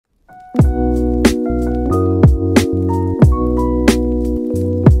When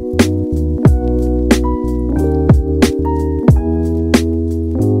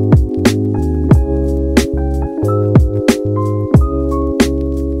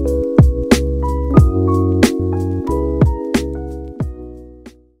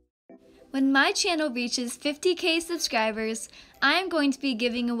my channel reaches 50K subscribers, I am going to be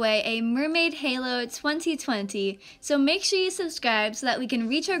giving away a Mermaid Halo 2020, so make sure you subscribe so that we can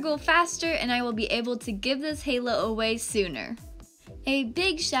reach our goal faster and I will be able to give this Halo away sooner. A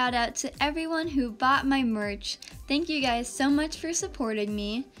big shout out to everyone who bought my merch. Thank you guys so much for supporting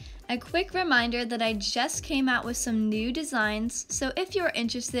me. A quick reminder that I just came out with some new designs, so if you're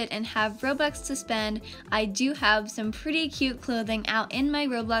interested and have Robux to spend, I do have some pretty cute clothing out in my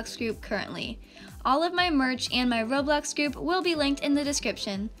Roblox group currently. All of my merch and my Roblox group will be linked in the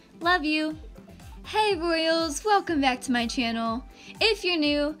description. Love you! Hey Royals, welcome back to my channel. If you're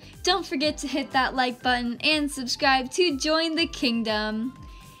new, don't forget to hit that like button and subscribe to join the kingdom.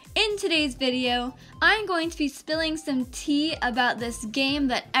 In today's video, I'm going to be spilling some tea about this game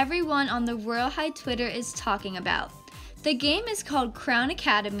that everyone on the Royale High Twitter is talking about. The game is called Crown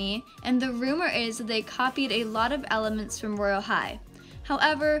Academy, and the rumor is that they copied a lot of elements from Royale High.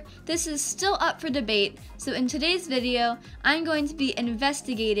 However, this is still up for debate, so in today's video, I'm going to be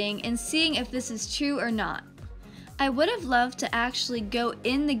investigating and seeing if this is true or not. I would have loved to actually go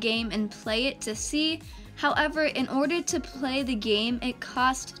in the game and play it to see. However, in order to play the game, it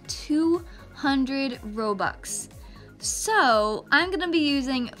cost 200 Robux. So, I'm going to be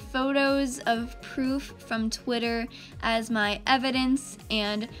using photos of proof from Twitter as my evidence,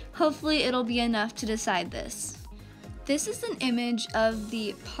 and hopefully it'll be enough to decide this. This is an image of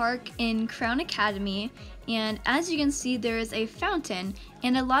the park in Crown Academy, and as you can see, there is a fountain,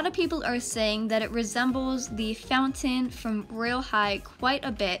 and a lot of people are saying that it resembles the fountain from Royale High quite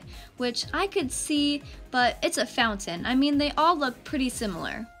a bit, which I could see, but it's a fountain. I mean, they all look pretty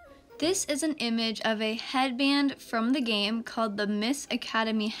similar. This is an image of a headband from the game called the Miss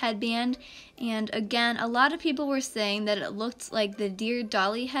Academy headband, and again, a lot of people were saying that it looked like the Dear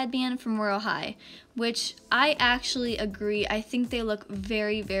Dolly headband from Royale High, which I actually agree. I think they look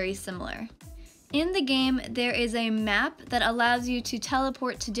very, very similar. In the game, there is a map that allows you to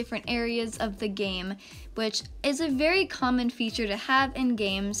teleport to different areas of the game, which is a very common feature to have in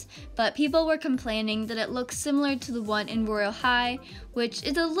games, but people were complaining that it looks similar to the one in Royale High, which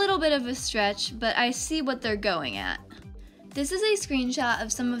is a little bit of a stretch, but I see what they're going at. This is a screenshot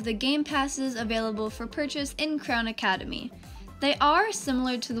of some of the game passes available for purchase in Crown Academy. They are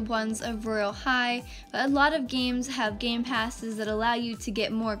similar to the ones of Royale High, but a lot of games have game passes that allow you to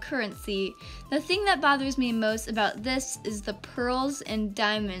get more currency. The thing that bothers me most about this is the pearls and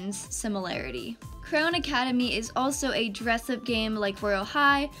diamonds similarity. Crown Academy is also a dress-up game like Royale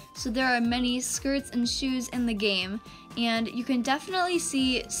High, so there are many skirts and shoes in the game, and you can definitely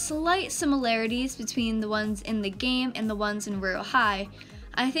see slight similarities between the ones in the game and the ones in Royale High.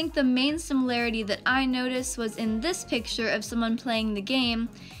 I think the main similarity that I noticed was in this picture of someone playing the game.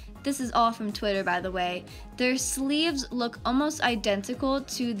 This is all from Twitter, by the way. Their sleeves look almost identical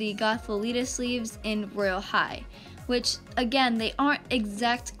to the Gothalita sleeves in Royale High, which, again, they aren't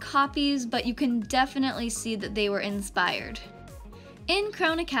exact copies, but you can definitely see that they were inspired. In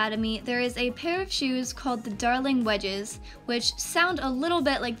Crown Academy, there is a pair of shoes called the Darling Wedges, which sound a little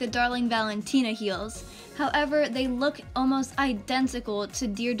bit like the Darling Valentina heels. However, they look almost identical to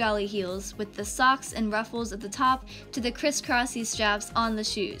Dear Dolly heels, with the socks and ruffles at the top to the crisscrossy straps on the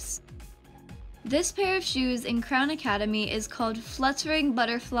shoes. This pair of shoes in Crown Academy is called Fluttering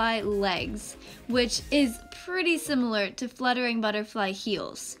Butterfly Legs, which is pretty similar to Fluttering Butterfly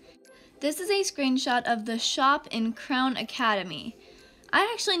heels. This is a screenshot of the shop in Crown Academy. I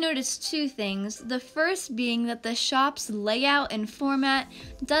actually noticed two things. The first being that the shop's layout and format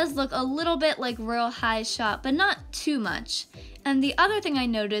does look a little bit like Royale High's shop, but not too much. And the other thing I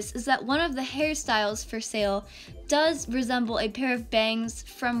noticed is that one of the hairstyles for sale does resemble a pair of bangs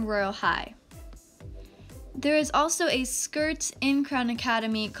from Royale High. There is also a skirt in Crown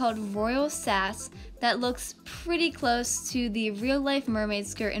Academy called Royal Sass that looks pretty close to the real-life mermaid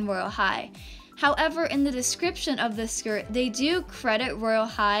skirt in Royale High. However, in the description of the skirt, they do credit Royale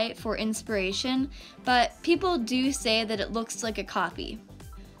High for inspiration, but people do say that it looks like a copy.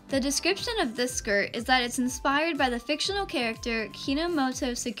 The description of this skirt is that it's inspired by the fictional character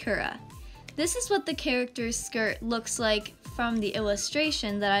Kinomoto Sakura. This is what the character's skirt looks like from the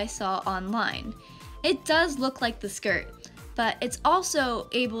illustration that I saw online. It does look like the skirt, but it's also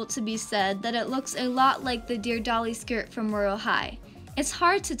able to be said that it looks a lot like the Dear Dolly skirt from Royale High. It's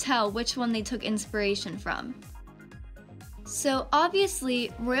hard to tell which one they took inspiration from. So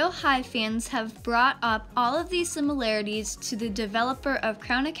obviously, Royale High fans have brought up all of these similarities to the developer of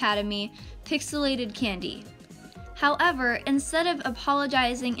Crown Academy, Pixelated Candy. However, instead of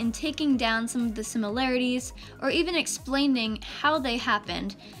apologizing and taking down some of the similarities, or even explaining how they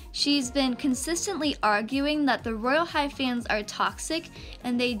happened, she's been consistently arguing that the Royale High fans are toxic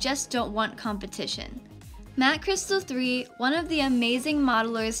and they just don't want competition. Matt Crystal 3, one of the amazing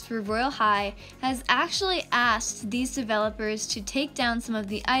modelers for Royale High, has actually asked these developers to take down some of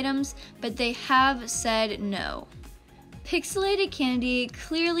the items, but they have said no. Pixelated Candy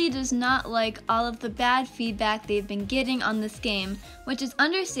clearly does not like all of the bad feedback they've been getting on this game, which is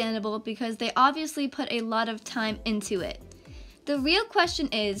understandable because they obviously put a lot of time into it. The real question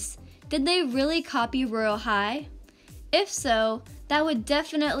is, did they really copy Royale High? If so, that would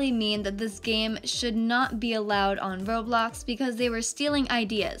definitely mean that this game should not be allowed on Roblox because they were stealing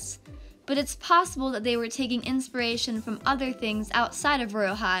ideas. But it's possible that they were taking inspiration from other things outside of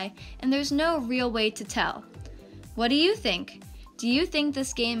Royale High, and there's no real way to tell. What do you think? Do you think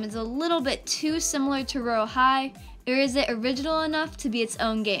this game is a little bit too similar to Royale High, or is it original enough to be its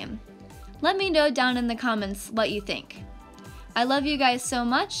own game? Let me know down in the comments what you think. I love you guys so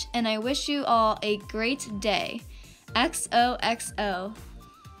much, and I wish you all a great day. XOXO.